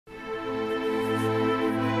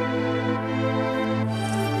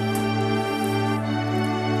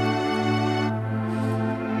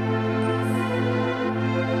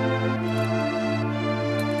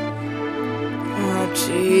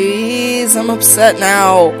Please, I'm upset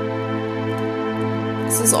now.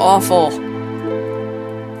 This is awful.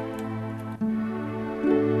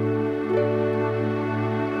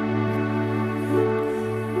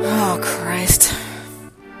 Oh, Christ.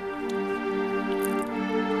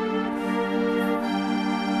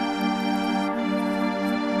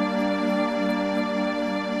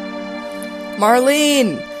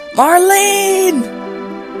 Marlene! Marlene!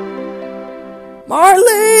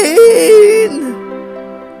 Marlene!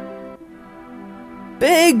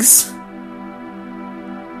 Biggs!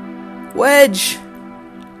 Wedge!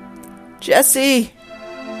 Jesse!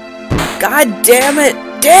 God damn it!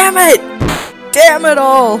 Damn it! Damn it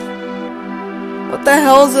all! What the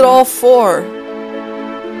hell is it all for?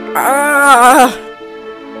 Ah!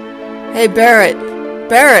 Hey, Barrett!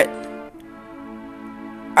 Barrett!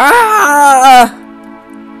 Ah!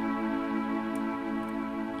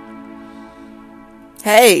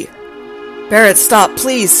 Hey! Barrett, stop.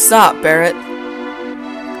 Please stop, Barrett.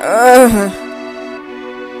 Oh.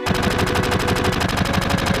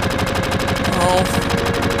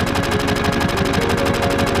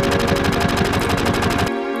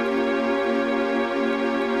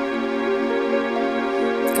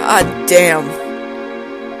 God damn.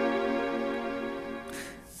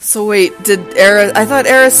 So wait, did Aeris... I thought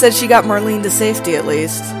Aeris said she got Marlene to safety at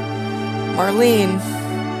least. Marlene...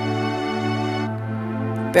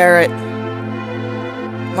 Barrett.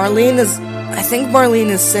 Marlene is... I think Marlene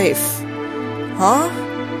is safe. Huh?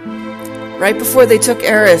 Right before they took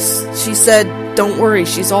Aeris, she said, don't worry,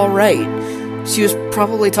 she's alright. She was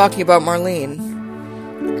probably talking about Marlene.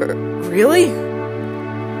 Really?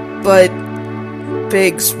 But...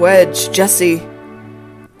 Biggs, Wedge, Jesse...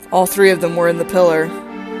 all three of them were in the pillar.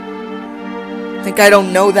 Think I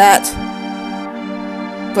don't know that?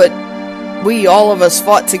 But... we, all of us,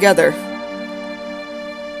 fought together.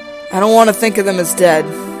 I don't want to think of them as dead.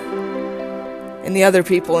 And the other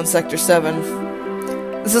people in Sector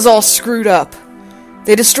 7. This is all screwed up.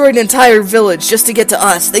 They destroyed an entire village just to get to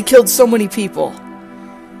us. They killed so many people.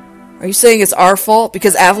 Are you saying it's our fault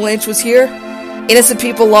because Avalanche was here? Innocent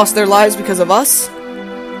people lost their lives because of us?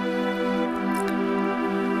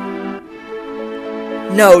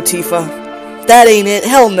 No, Tifa. That ain't it.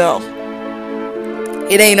 Hell no.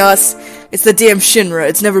 It ain't us. It's the damn Shinra.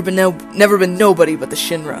 It's never been nobody but the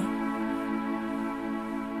Shinra.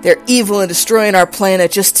 They're evil and destroying our planet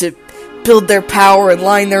just to build their power and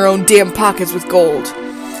line their own damn pockets with gold.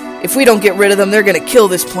 If we don't get rid of them, they're gonna kill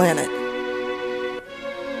this planet.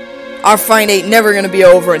 Our fight ain't never gonna be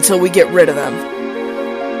over until we get rid of them.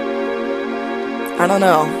 I don't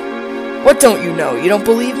know. What don't you know? You don't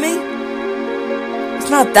believe me? It's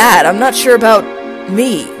not that. I'm not sure about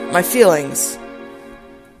me, my feelings.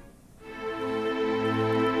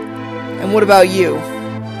 And what about you?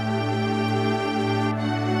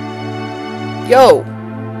 Yo!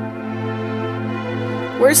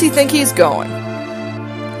 Where does he think he's going?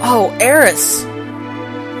 Oh, Aeris!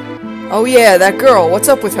 Oh yeah, that girl. What's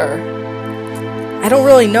up with her? I don't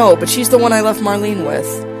really know, but she's the one I left Marlene with.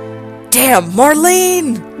 Damn,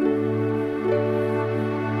 Marlene!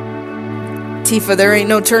 Tifa, there ain't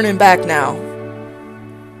no turning back now.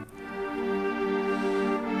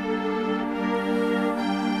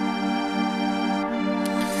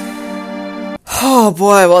 Oh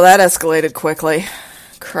boy, well that escalated quickly.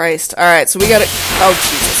 Christ. Alright, so we gotta... Oh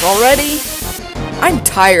Jesus, already? I'm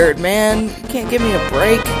tired, man. You can't give me a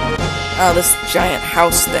break. Oh, this giant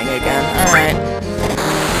house thing again. Alright.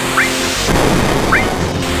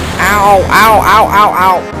 Ow, ow, ow, ow,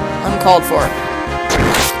 ow. Uncalled for.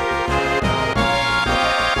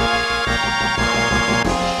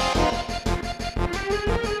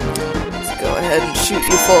 Let's go ahead and shoot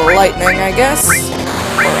you full of lightning, I guess.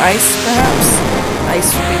 Or ice, perhaps.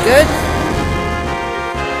 Ice would be good.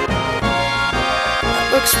 That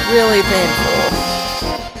looks really painful.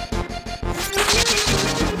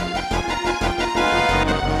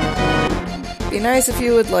 Be nice if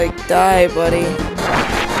you would, like, die, buddy.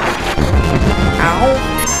 Ow.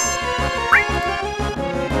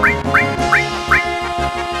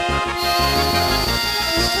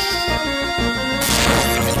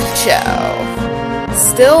 Ciao.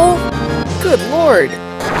 Still? Good lord.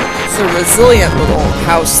 It's a resilient little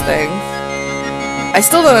house thing. I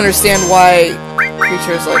still don't understand why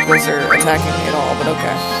creatures like this are attacking me at all, but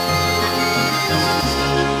okay.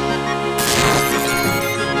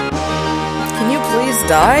 Can you please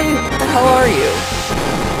die? What the hell are you?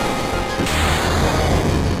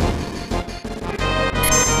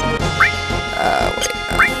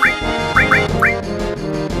 Wait.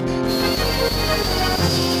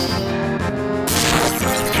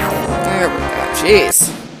 There we go. Jeez.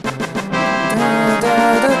 Da, da,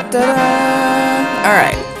 da, da, da.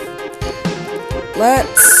 Alright.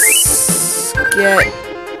 Let's get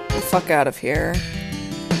the fuck out of here.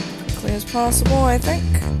 Quickly as possible, I think.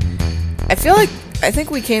 I think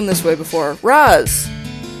we came this way before. Roz!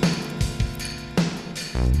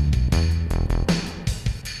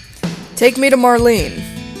 Take me to Marlene.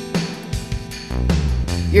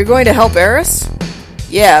 You're going to help Aeris?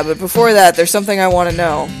 Yeah, but before that, there's something I want to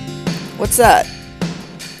know. What's that?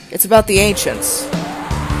 It's about the ancients.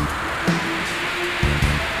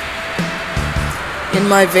 In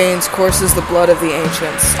my veins courses the blood of the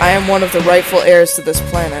ancients. I am one of the rightful heirs to this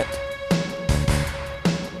planet.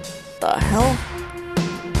 The hell?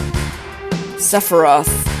 Sephiroth.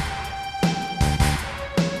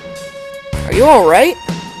 Are you alright?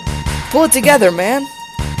 Pull it together, man.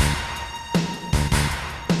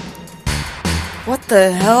 What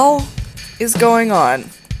the hell is going on?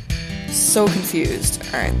 So confused.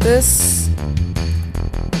 Alright, this...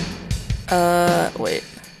 wait.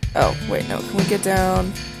 Oh, wait, no. Can we get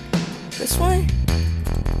down this way?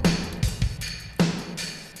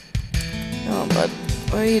 Oh, bud.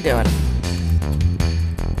 What are you doing?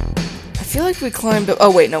 I feel like we climbed up...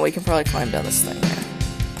 Oh, wait, no. We can probably climb down this thing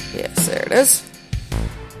here. Yes, there it is.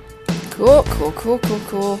 Cool, cool, cool, cool,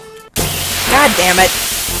 cool. God damn it!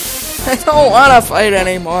 I don't want to fight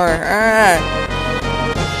anymore.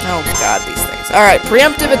 Oh god, these things. Alright,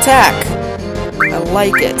 preemptive attack. I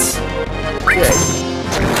like it. Good.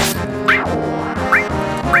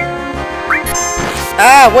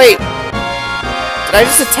 Ah, wait. Did I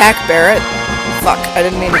just attack Barrett? Fuck, I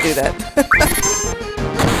didn't mean to do that.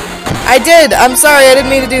 I did! I'm sorry, I didn't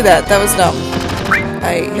mean to do that. That was dumb.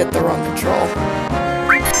 I hit the wrong control.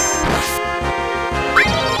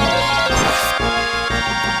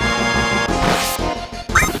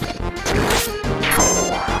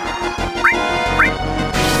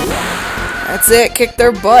 That's it, kick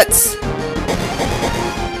their butts.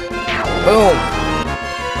 Boom.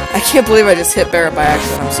 I can't believe I just hit Barrett by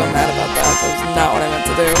accident. I'm so mad about that. That was not what I meant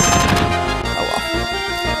to do. Oh well.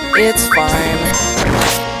 It's fine.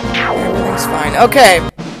 Everything's fine. Okay.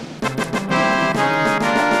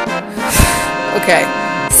 Okay,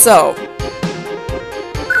 so.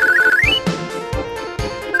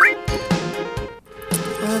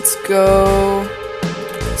 Let's go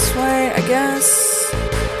this way, I guess.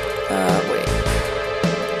 Wait.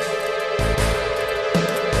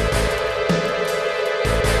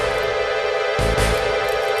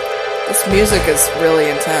 This music is really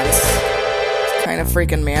intense. It's kind of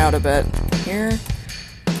freaking me out a bit. Here.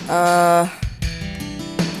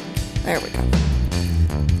 There we go.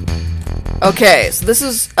 Okay, so this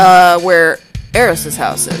is, where Aeris'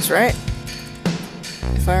 house is, right?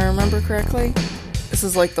 If I remember correctly. This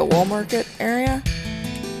is like the wall market area.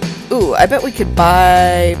 Ooh, I bet we could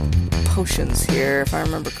buy potions here, if I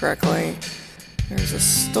remember correctly. There's a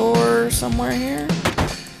store somewhere here.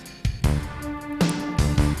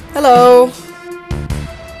 Hello!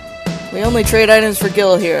 We only trade items for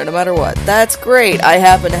gil here, no matter what. That's great! I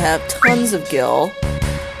happen to have tons of gil.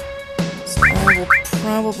 So I will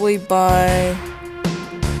probably buy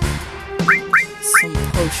some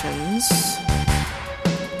potions.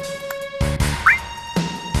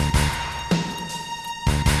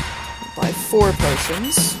 Buy 4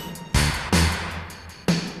 potions.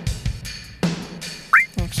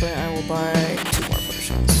 Actually, I will buy 2 more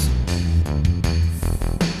potions.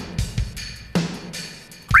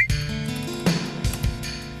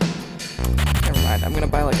 Never mind, I'm gonna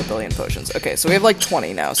buy like 1 billion potions. Okay, so we have like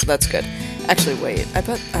 20 now, so that's good. Actually, wait, I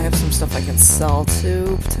bet I have some stuff I can sell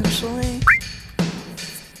too, potentially.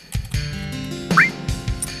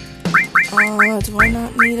 Do I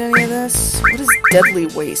not need any of this? What is Deadly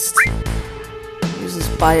Waste? Uses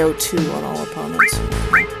Bio 2 on all opponents.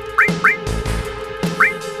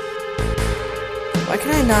 Why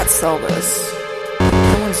can I not sell this?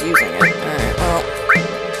 No one's using it. Alright, well.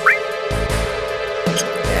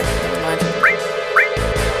 Yeah, never mind.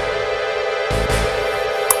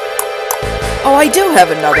 Oh, I do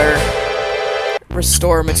have another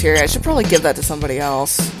restore material. I should probably give that to somebody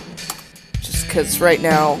else. Just because right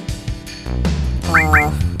now...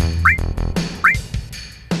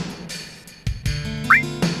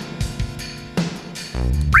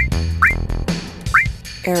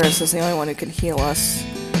 Aeris is the only one who can heal us.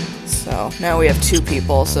 So, now we have 2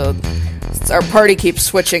 people, so our party keeps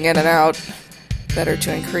switching in and out. Better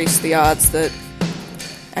to increase the odds that...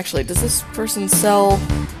 Actually, does this person sell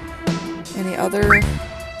any other...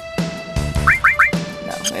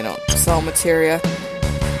 No, they don't sell materia.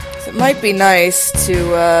 So it might be nice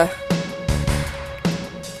to,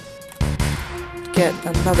 get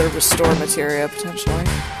another restore materia, potentially.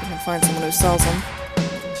 If we can find someone who sells them.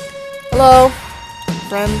 Hello?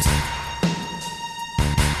 friend.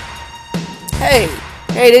 Hey!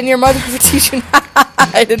 Hey, didn't your mother ever teach you?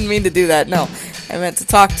 I didn't mean to do that, no. I meant to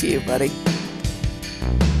talk to you, buddy.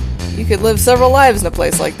 You could live several lives in a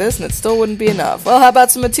place like this, and it still wouldn't be enough. Well, how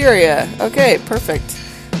about some materia? Okay, perfect.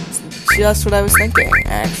 That's just what I was thinking,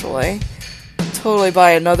 actually. Totally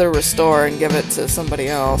buy another restore and give it to somebody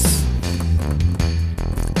else.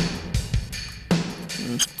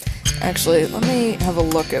 Actually, let me have a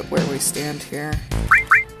look at where we stand here.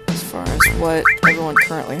 As far as what everyone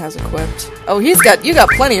currently has equipped. Oh, you got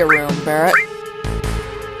plenty of room, Barrett.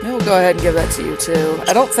 Maybe we'll go ahead and give that to you too.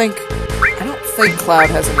 I don't think Cloud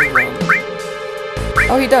has any room.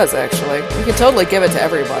 Oh, he does actually. We can totally give it to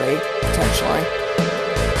everybody, potentially.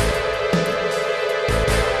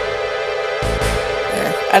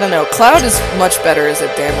 There. I don't know. Cloud is much better as a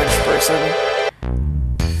damaged person.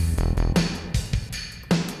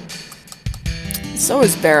 So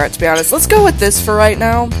is Barrett, to be honest. Let's go with this for right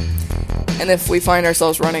now. And if we find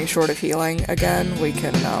ourselves running short of healing again, we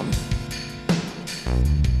can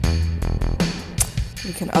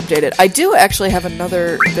update it. I do actually have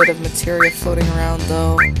another bit of materia floating around,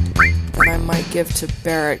 though, that I might give to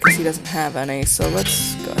Barrett, because he doesn't have any. So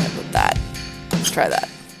let's go ahead with that. Let's try that.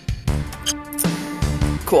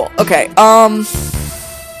 Cool. Okay,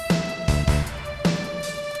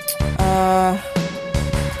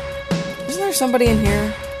 isn't there somebody in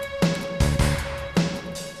here?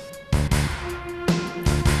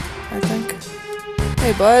 I think.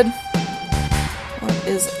 Hey, bud. What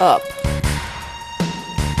is up?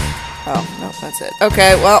 Oh, no, that's it.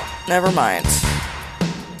 Okay, well, never mind.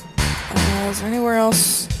 Is there anywhere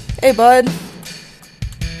else? Hey, bud.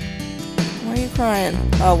 Why are you crying?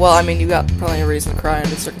 Oh, well, I mean, you got probably a reason to cry under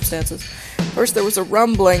the circumstances. First there was a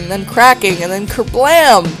rumbling, then cracking, and then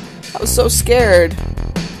kerblam! I was so scared.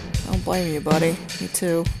 I don't blame you, buddy. Me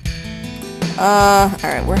too.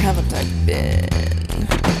 Alright, where haven't I been?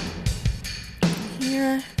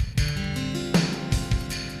 Here.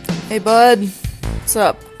 Hey, bud. What's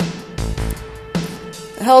up?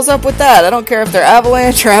 The hell's up with that? I don't care if they're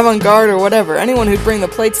Avalanche or Avant-Garde or whatever. Anyone who'd bring the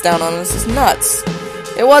plates down on us is nuts.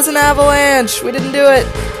 It wasn't Avalanche! We didn't do it!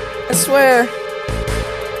 I swear.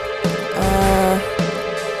 Okay.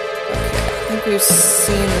 I think we've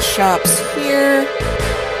seen the shops here.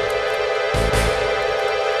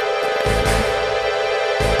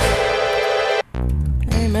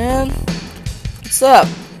 Hey, man. What's up?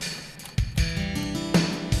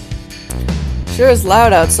 Sure is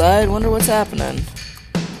loud outside. Wonder what's happening.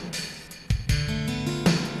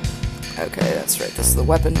 Okay, that's right. This is the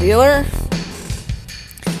weapon dealer.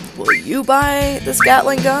 Will you buy this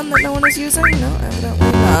Gatling gun that no one is using? No,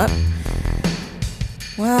 evidently not.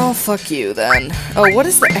 Well, fuck you then. Oh, what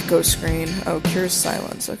is the echo screen? Oh, cures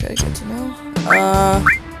silence. Okay, good to know.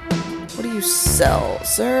 What do you sell,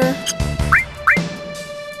 sir?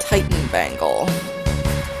 Titan bangle.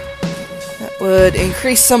 That would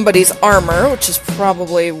increase somebody's armor, which is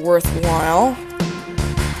probably worthwhile.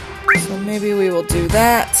 So maybe we will do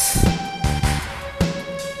that.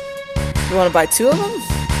 You want to buy 2 of them?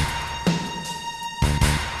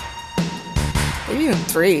 Maybe even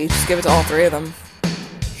 3. Just give it to all 3 of them.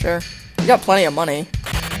 Sure. We got plenty of money.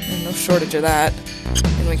 And no shortage of that.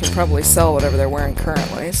 And we can probably sell whatever they're wearing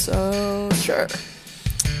currently, so sure.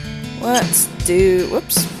 Let's do...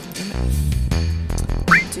 Whoops.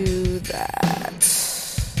 Do that.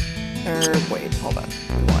 Wait, hold on.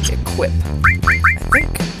 We want equip, I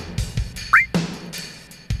think.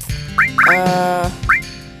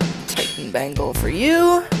 Titan bangle for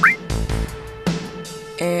you.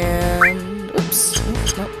 And... Oops.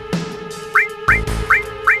 Nope.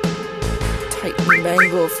 Titan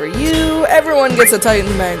bangle for you. Everyone gets a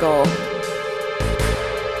Titan bangle.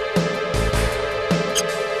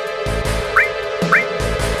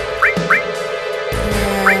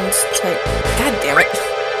 And God damn it.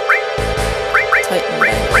 Titan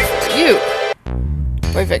bangle for you.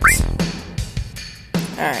 Perfect.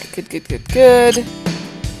 Alright, good.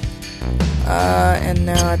 And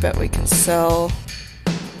now I bet we can sell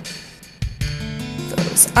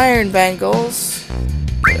those iron bangles.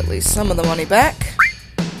 Get at least some of the money back.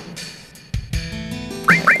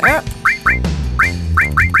 There.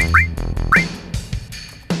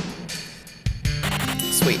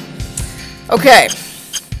 Sweet. Okay.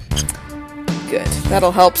 Good.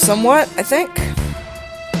 That'll help somewhat, I think.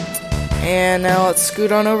 And now let's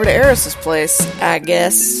scoot on over to Aeris' place, I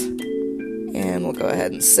guess. And we'll go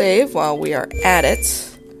ahead and save while we are at it.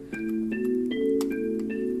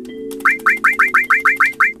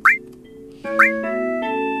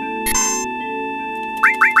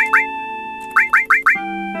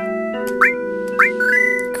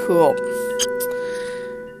 Cool.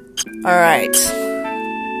 Alright.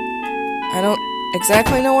 I don't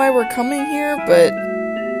exactly know why we're coming here, but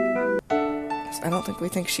I don't think we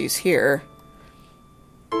think she's here.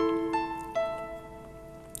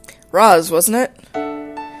 Roz, wasn't it?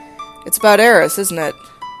 It's about Aeris, isn't it?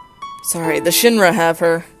 Sorry, the Shinra have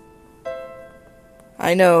her.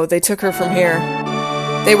 I know, they took her from here.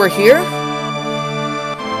 They were here?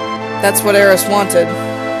 That's what Aeris wanted.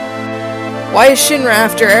 Why is Shinra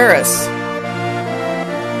after Aeris?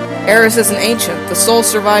 Aeris is an ancient, the sole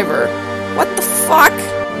survivor. What the fuck?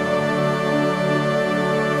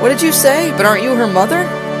 What did you say? But aren't you her mother?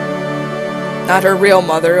 Not her real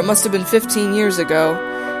mother. It must have been 15 years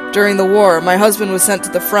ago. During the war, my husband was sent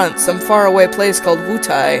to the front, some faraway place called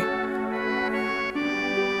Wutai.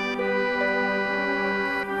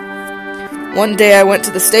 One day I went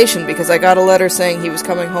to the station because I got a letter saying he was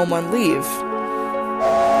coming home on leave.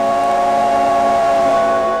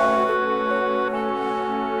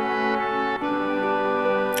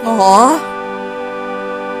 Aww.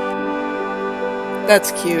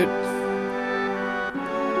 That's cute.